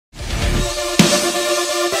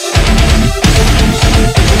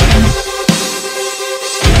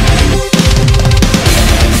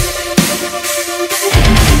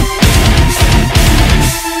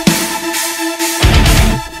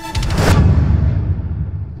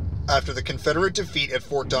After the Confederate defeat at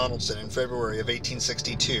Fort Donelson in February of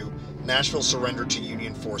 1862, Nashville surrendered to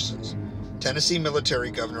Union forces. Tennessee military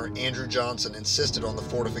governor Andrew Johnson insisted on the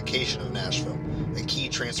fortification of Nashville, a key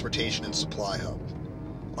transportation and supply hub.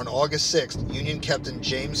 On August 6th, Union Captain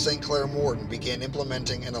James St. Clair Morton began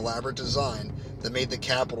implementing an elaborate design that made the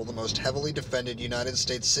capital the most heavily defended United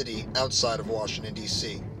States city outside of Washington,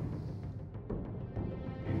 D.C.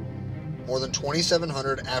 More than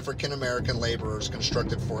 2,700 African-American laborers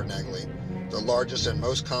constructed Fort Negley, the largest and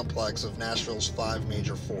most complex of Nashville's 5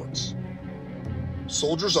 major forts.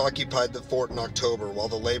 Soldiers occupied the fort in October while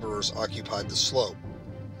the laborers occupied the slope.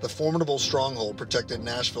 The formidable stronghold protected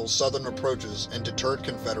Nashville's southern approaches and deterred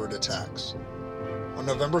Confederate attacks. On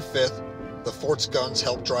November 5th, the fort's guns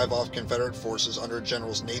helped drive off Confederate forces under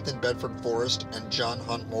Generals Nathan Bedford Forrest and John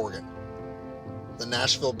Hunt Morgan. The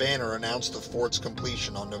Nashville banner announced the fort's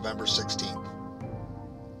completion on November 16th.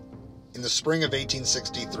 In the spring of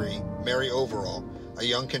 1863, Mary Overall, a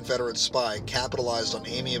young Confederate spy, capitalized on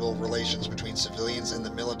amiable relations between civilians and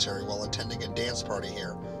the military while attending a dance party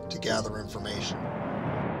here to gather information.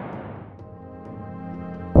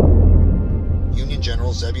 Union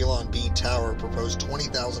General Zebulon B. Tower proposed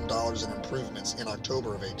 $20,000 in improvements in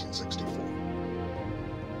October of 1864.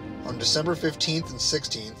 On December 15th and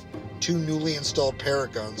 16th, 2 newly installed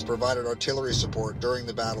Parrott guns provided artillery support during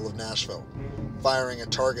the Battle of Nashville, firing at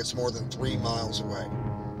targets more than 3 miles away.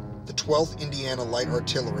 The 12th Indiana Light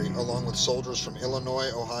Artillery, along with soldiers from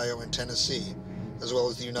Illinois, Ohio, and Tennessee, as well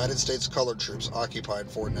as the United States colored troops, occupied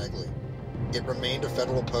Fort Negley. It remained a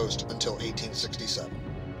federal post until 1867.